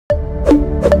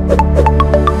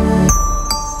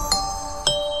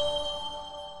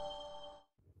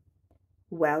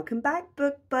Welcome back,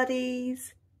 book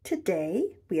buddies.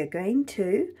 Today we are going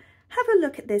to have a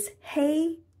look at this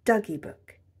Hey Duggee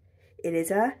book. It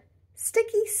is a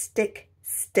sticky stick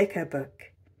sticker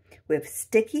book with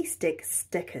sticky stick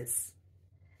stickers.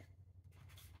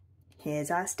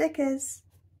 Here's our stickers.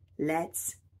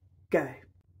 Let's go.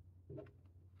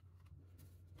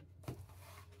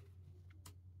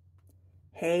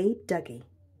 Hey Duggee,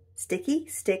 sticky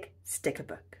stick sticker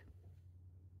book.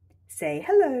 Say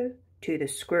hello to the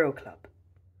Squirrel Club.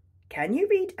 Can you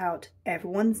read out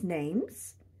everyone's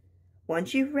names?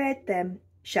 Once you've read them,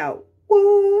 shout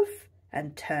woof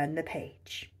and turn the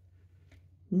page.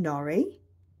 Norrie,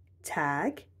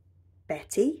 Tag,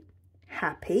 Betty,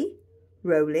 Happy,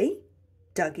 Roly,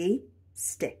 Duggee,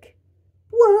 Stick.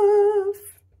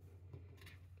 Woof!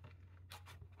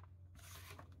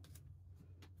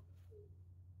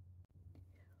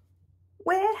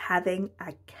 We're having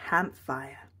a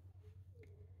campfire.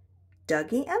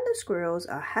 Duggee and the squirrels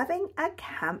are having a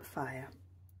campfire.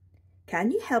 Can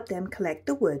you help them collect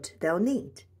the wood they'll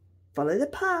need? Follow the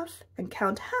path and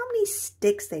count how many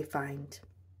sticks they find.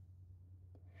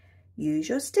 Use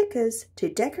your stickers to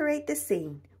decorate the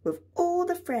scene with all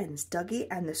the friends Duggee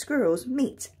and the squirrels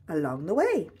meet along the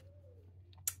way.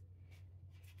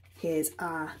 Here's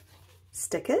our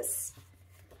stickers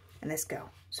and let's go.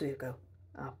 So we go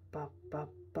up, up, up,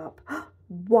 up.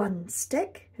 One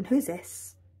stick. And who's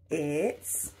this?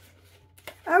 It's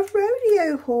a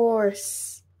rodeo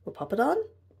horse. We'll pop it on.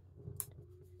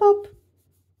 Pop.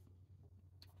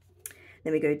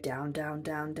 Then we go down, down,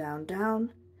 down, down,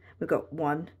 down. We've got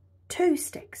 1, 2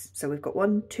 sticks. So we've got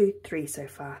 1, 2, 3 so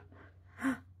far.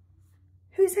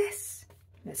 Who's this?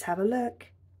 Let's have a look.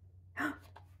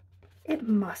 It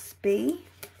must be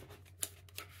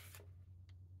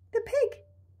the pig.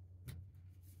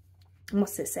 And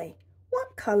what's it say?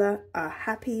 What colour are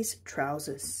Happy's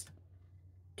trousers?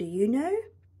 Do you know?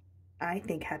 I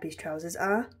think Happy's trousers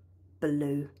are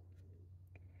blue.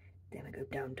 Then we go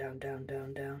down, down, down,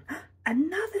 down, down.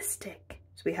 Another stick.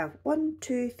 So we have 1,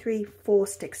 2, 3, 4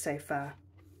 sticks so far.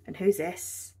 And who's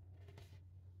this?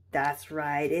 That's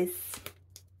right, it's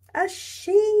a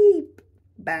sheep.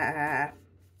 Bah.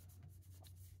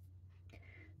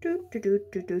 Do, do, do,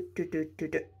 do, do, do, do, do,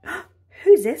 do.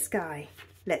 Who's this guy?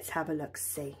 Let's have a look,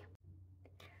 see.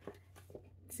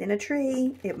 It's in a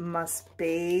tree. It must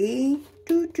be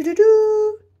a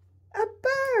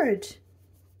bird.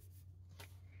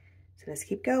 So let's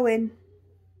keep going.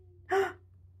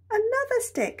 Another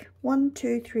stick. 1,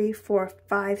 2, 3, 4,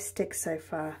 5 sticks so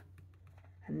far.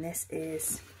 And this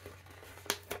is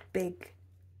a big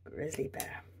grizzly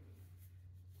bear.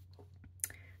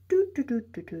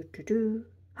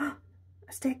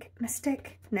 A stick and a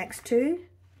stick next to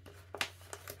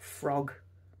frog.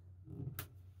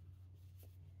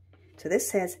 So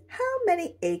this says, how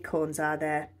many acorns are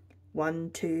there? 1,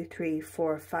 2, 3,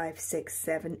 4, 5, 6,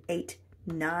 7, 8,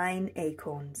 9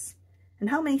 acorns.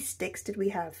 And how many sticks did we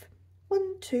have?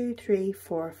 1, 2, 3,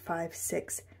 4, 5,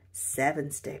 6, 7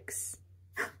 sticks.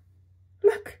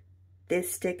 Look,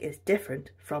 this stick is different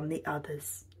from the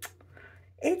others.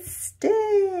 It's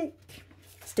stick.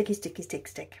 Sticky, sticky, stick,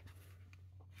 stick.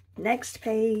 Next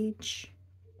page.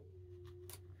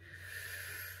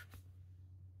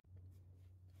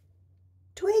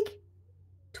 Twig,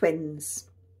 twins.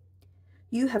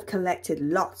 You have collected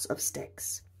lots of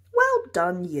sticks. Well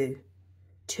done, you.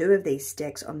 2 of these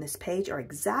sticks on this page are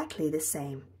exactly the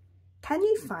same. Can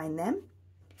you find them?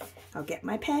 I'll get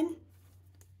my pen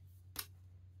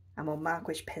and we'll mark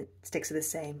which sticks are the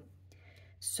same.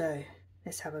 So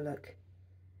let's have a look.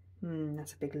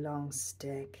 That's a big long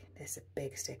stick. There's a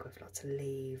big stick with lots of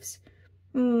leaves.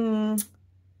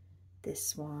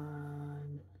 This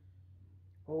one.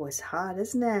 Oh, it's hard,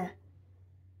 isn't it?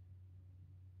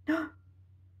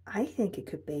 I think it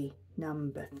could be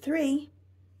number 3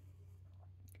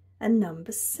 and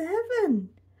number 7.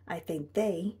 I think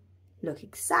they look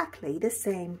exactly the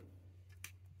same.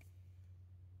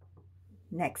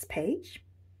 Next page.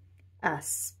 A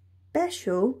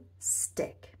special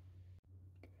stick.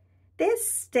 This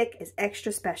stick is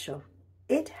extra special.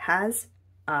 It has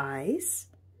eyes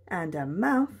and a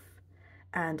mouth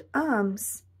and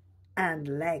arms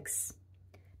and legs.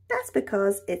 That's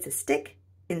because it's a stick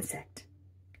insect.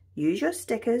 Use your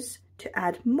stickers to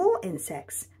add more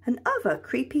insects and other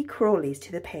creepy crawlies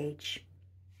to the page.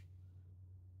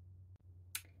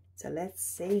 So let's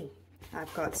see.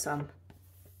 I've got some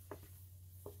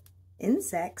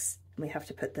insects and we have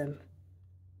to put them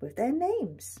with their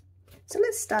names. So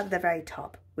let's start at the very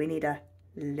top. We need a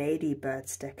ladybird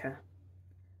sticker.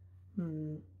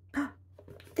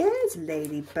 is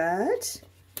Ladybird.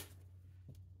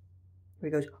 Here he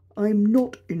goes, I'm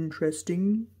not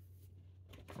interesting.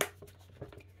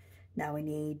 Now we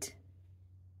need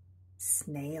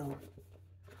Snail.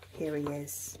 Here he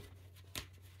is.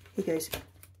 He goes,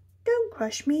 don't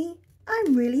crush me,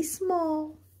 I'm really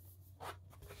small.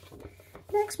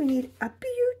 Next we need a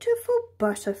beautiful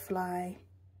butterfly.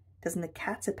 Doesn't the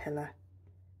caterpillar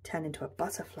turn into a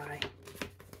butterfly?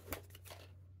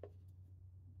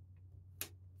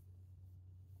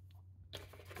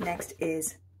 Next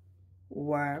is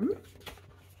Worm. Do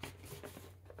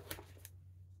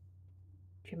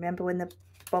you remember when the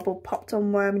bubble popped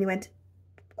on Worm and he went,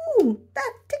 ooh,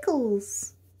 that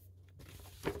tickles?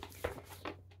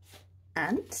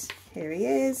 Ant, here he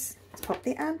is. Let's pop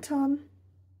the ant on.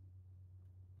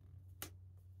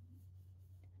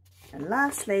 And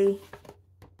lastly,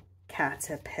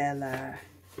 Caterpillar.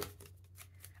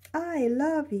 I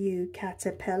love you,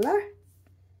 Caterpillar.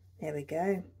 There we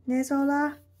go. There's all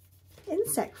our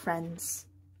insect friends.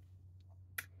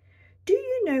 Do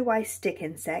you know why stick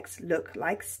insects look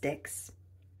like sticks?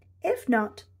 If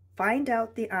not, find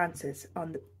out the answers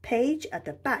on the page at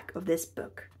the back of this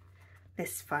book.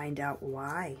 Let's find out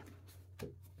why.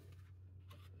 It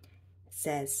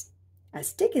says, a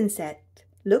stick insect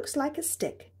looks like a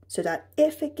stick so that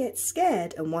if it gets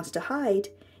scared and wants to hide,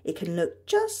 it can look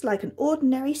just like an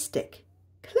ordinary stick.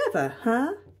 Clever,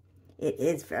 huh? It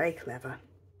is very clever.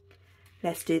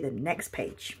 Let's do the next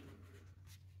page.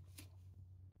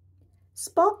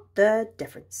 Spot the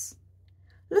difference.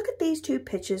 Look at these two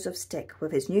pictures of Stick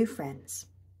with his new friends.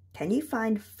 Can you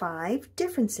find 5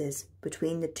 differences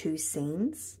between the two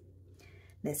scenes?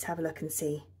 Let's have a look and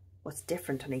see what's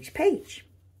different on each page.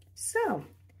 So,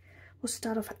 we'll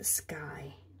start off at the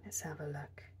sky. Let's have a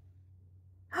look.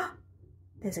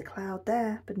 There's a cloud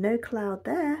there, but no cloud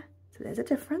there. So there's a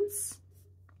difference.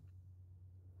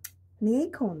 And the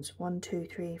acorns, 1, 2,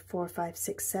 3, 4, 5,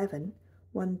 6, 7.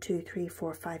 1, 2, 3,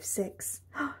 4, 5, 6.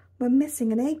 We're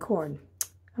missing an acorn.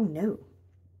 Oh no.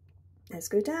 Let's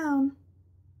go down.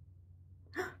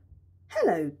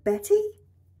 Hello, Betty.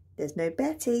 There's no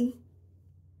Betty.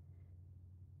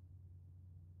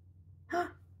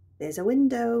 There's a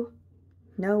window.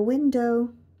 No window.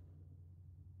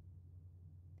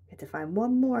 We have to find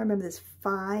one more. Remember, there's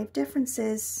 5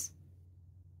 differences.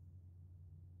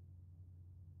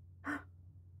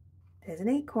 There's an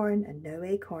acorn and no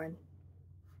acorn.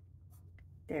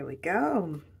 There we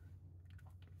go.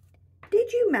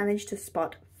 Did you manage to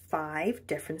spot 5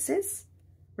 differences?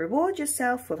 Reward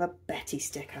yourself with a Betty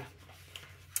sticker.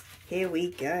 Here we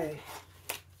go.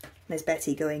 There's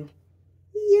Betty going,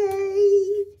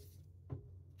 yay!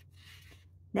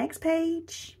 Next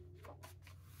page.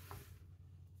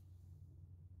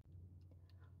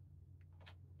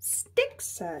 Stick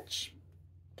search.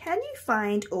 Can you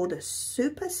find all the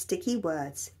super sticky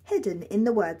words hidden in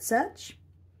the word search?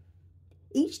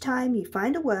 Each time you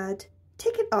find a word,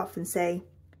 tick it off and say,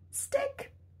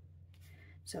 stick.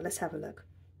 So let's have a look.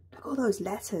 Look at all those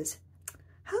letters.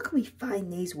 How can we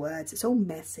find these words? It's all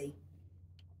messy.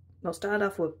 We'll start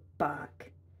off with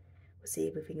bark. We'll see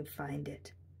if we can find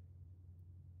it.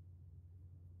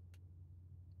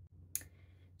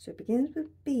 So it begins with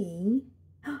B.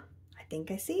 I think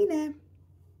I see it.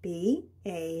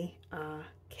 B-A-R-K.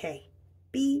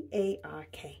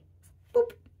 B-A-R-K.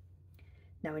 Boop.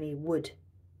 Now we need wood.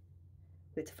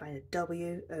 We have to find a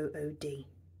W-O-O-D.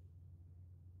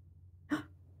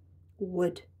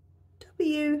 Wood.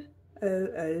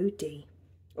 W-O-O-D.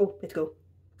 Oh, let's go.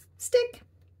 Stick.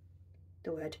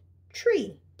 The word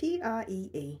tree.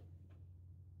 T-R-E-E.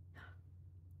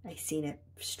 I seen it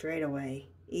straight away.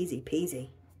 Easy peasy.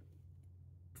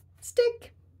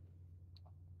 Stick.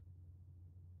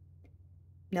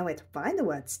 Now we have to find the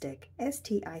word stick.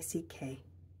 S-T-I-C-K.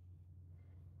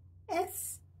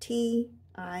 S-T-I-C-K.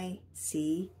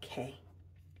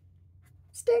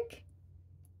 Stick.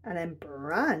 And then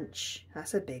branch.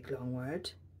 That's a big long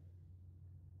word.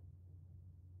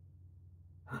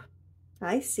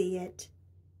 I see it.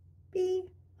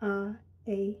 B-R-A-N-C-H.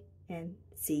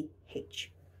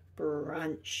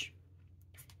 Branch.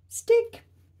 Stick.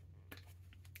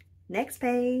 Next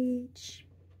page.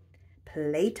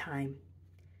 Playtime.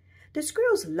 The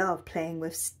squirrels love playing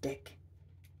with Stick.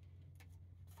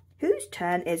 Whose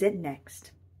turn is it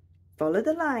next? Follow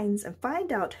the lines and find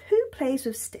out who plays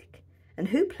with Stick and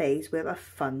who plays with a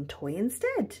fun toy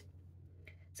instead.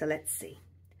 So let's see.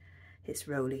 It's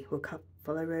Roly. We'll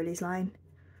follow Roly's line.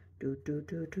 Do do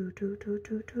do do do do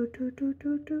do do do do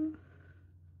do do.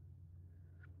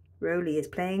 Roly is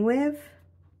playing with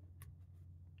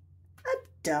a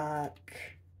duck.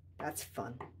 That's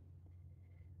fun.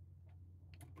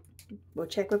 We'll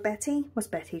check with Betty. What's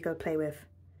Betty going to play with?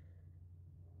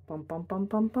 Bum, bum, bum,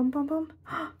 bum, bum, bum, bum.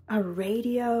 A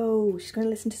radio. She's going to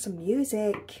listen to some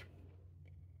music.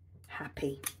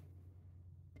 Happy.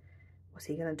 What's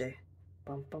he going to do?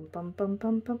 Bum, bum, bum, bum,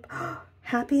 bum, bum.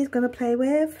 Happy is going to play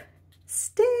with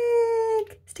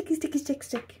stick. Sticky, sticky, stick,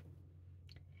 stick.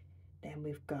 Then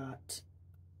we've got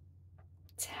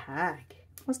Tag.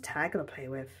 What's Tag going to play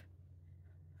with?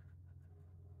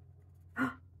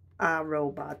 A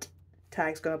robot.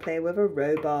 Tag's going to play with a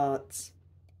robot.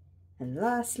 And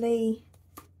lastly,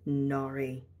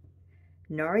 Norrie.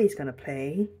 Norrie's going to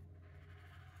play...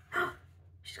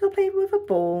 She's going to play with a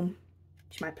ball.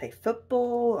 She might play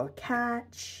football or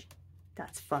catch.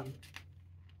 That's fun.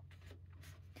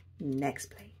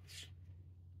 Next page.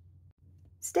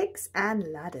 Sticks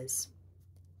and ladders.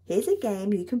 Here's a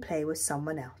game you can play with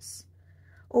someone else.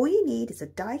 All you need is a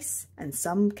dice and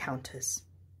some counters.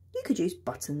 You could use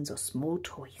buttons or small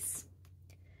toys.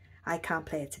 I can't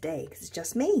play it today because it's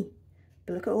just me.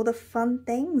 But look at all the fun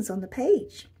things on the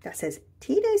page. That says,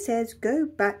 Tito says, go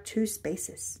back 2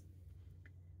 spaces.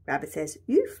 Rabbit says,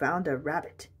 you found a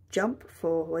rabbit. Jump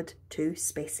forward 2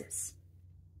 spaces.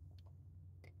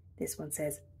 This one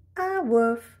says, a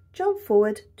wolf. Jump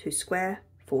forward to square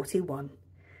 41. And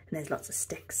there's lots of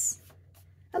sticks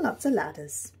and lots of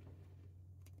ladders.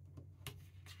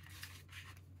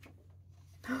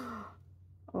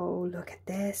 Oh, look at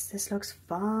this. This looks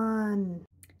fun.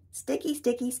 Sticky,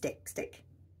 sticky, stick, stick.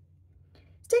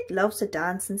 Stick loves to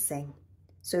dance and sing.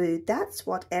 So that's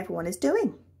what everyone is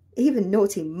doing. Even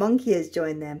Naughty Monkey has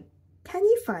joined them. Can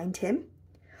you find him?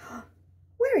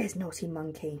 Where is Naughty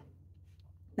Monkey?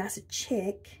 That's a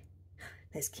chick.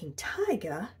 There's King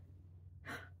Tiger.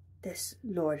 There's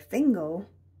Lord Fingal.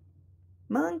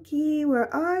 Monkey,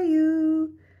 where are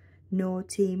you?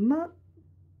 Naughty Monkey.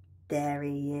 There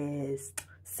he is.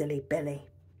 Silly Billy.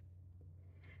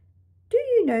 Do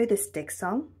you know the stick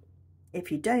song?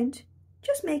 If you don't,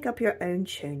 just make up your own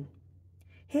tune.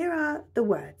 Here are the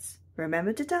words.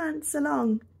 Remember to dance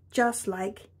along, just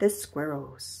like the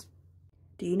squirrels.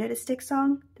 Do you know the stick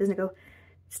song? Doesn't it go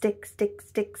stick, stick,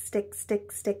 stick, stick,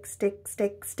 stick, stick, stick,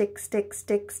 stick, stick, stick,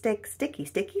 stick, stick, sticky,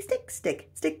 sticky, stick, stick,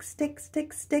 stick, stick,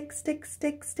 stick, stick, stick,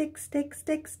 stick, stick, stick,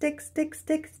 stick, stick, stick,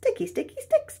 stick, sticky, sticky,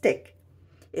 stick, stick.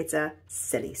 It's a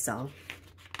silly song.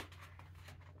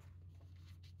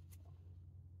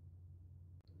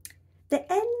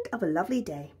 The end of a lovely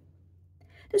day.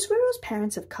 The squirrels'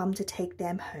 parents have come to take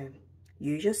them home.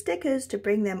 Use your stickers to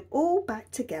bring them all back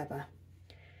together.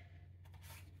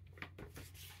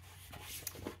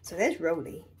 So there's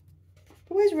Roly.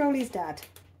 But where's Roly's dad?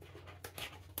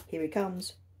 Here he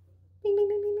comes. Ding, ding,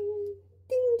 ding, ding, ding,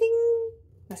 ding, ding.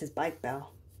 That's his bike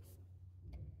bell.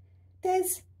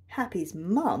 There's Happy's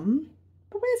mum.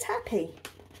 But where's Happy?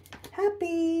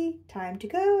 Happy, time to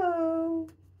go.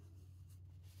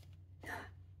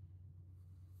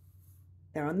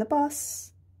 They're on the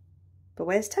bus. But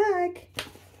where's Tag?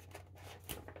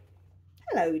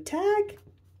 Hello, Tag.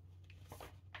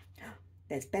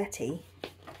 There's Betty.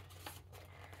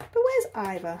 But where's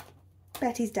Ivor?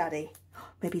 Betty's daddy.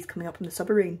 Maybe he's coming up from the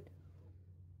submarine.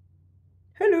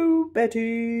 Hello,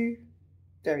 Betty.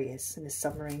 There he is in the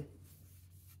submarine.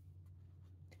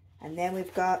 And then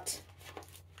we've got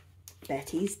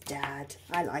Betty's dad.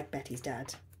 I like Betty's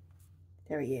dad.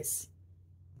 There he is.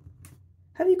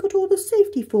 Have you got all the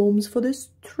safety forms for this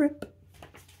trip?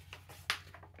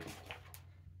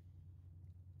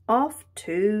 Off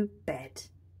to bed.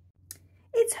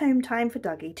 It's home time for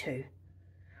Duggee too.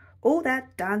 All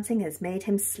that dancing has made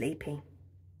him sleepy.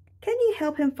 Can you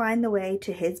help him find the way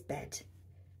to his bed?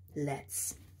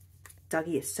 Let's.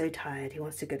 Duggee is so tired he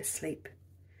wants to go to sleep.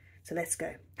 So let's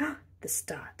go. The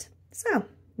start. So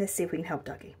let's see if we can help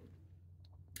Duggee.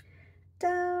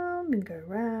 Down, we can go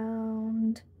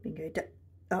round, we can go down.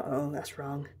 Uh-oh, that's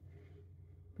wrong.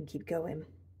 We can keep going.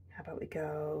 How about we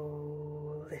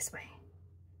go this way?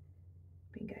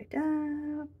 We can go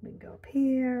down, we can go up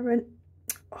here, and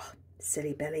oh,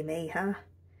 silly Billy me, huh?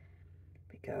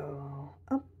 We go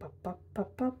up, up, up,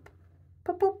 up, up,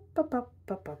 up, up, up, up,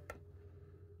 up, up.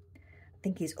 I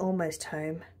think he's almost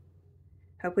home.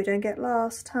 Hope we don't get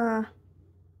lost, huh?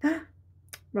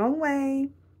 Wrong way.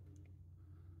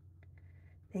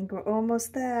 Think we're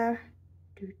almost there.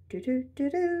 Do do do do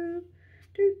do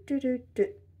do do do do.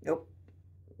 Oh,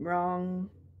 wrong.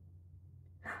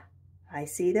 I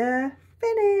see the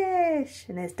finish.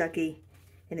 And there's Duggee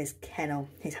in his kennel.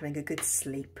 He's having a good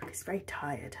sleep. He's very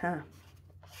tired, huh?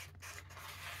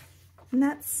 And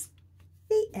that's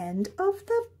the end of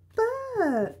the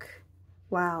book.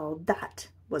 Wow, that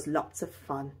was lots of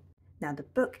fun. Now the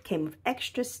book came with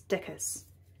extra stickers.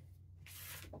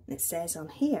 It says on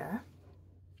here,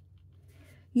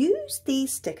 use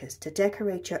these stickers to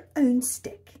decorate your own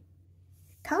stick.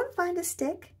 Can't find a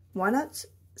stick? Why not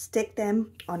stick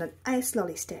them on an ice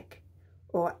lolly stick?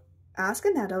 Or ask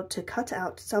an adult to cut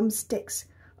out some sticks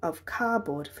of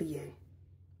cardboard for you.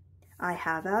 I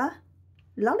have a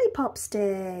lollipop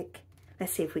stick.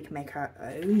 Let's see if we can make our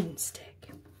own stick.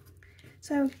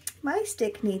 So my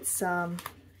stick needs some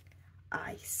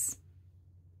ice.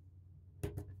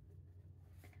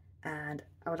 And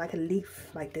I would like a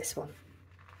leaf like this one.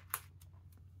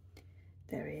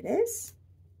 There it is.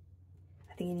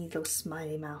 I think he needs a little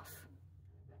smiley mouth.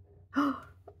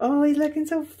 Oh, he's looking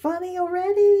so funny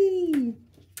already.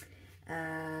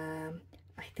 I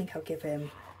think I'll give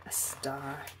him a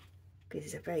star because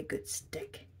he's a very good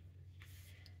stick.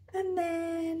 And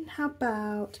then how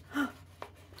about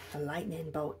a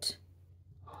lightning bolt?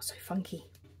 Oh, so funky.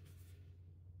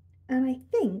 And I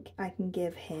think I can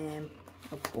give him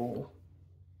a ball.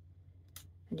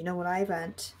 And you know what I've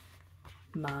earned?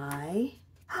 My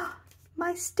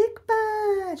stick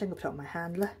badge. I'm gonna put it on my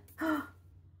handler.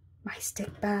 My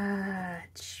stick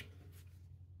badge.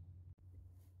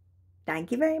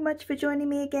 Thank you very much for joining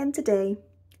me again today.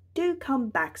 Do come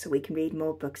back so we can read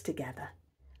more books together.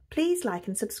 Please like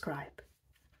and subscribe.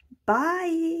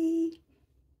 Bye.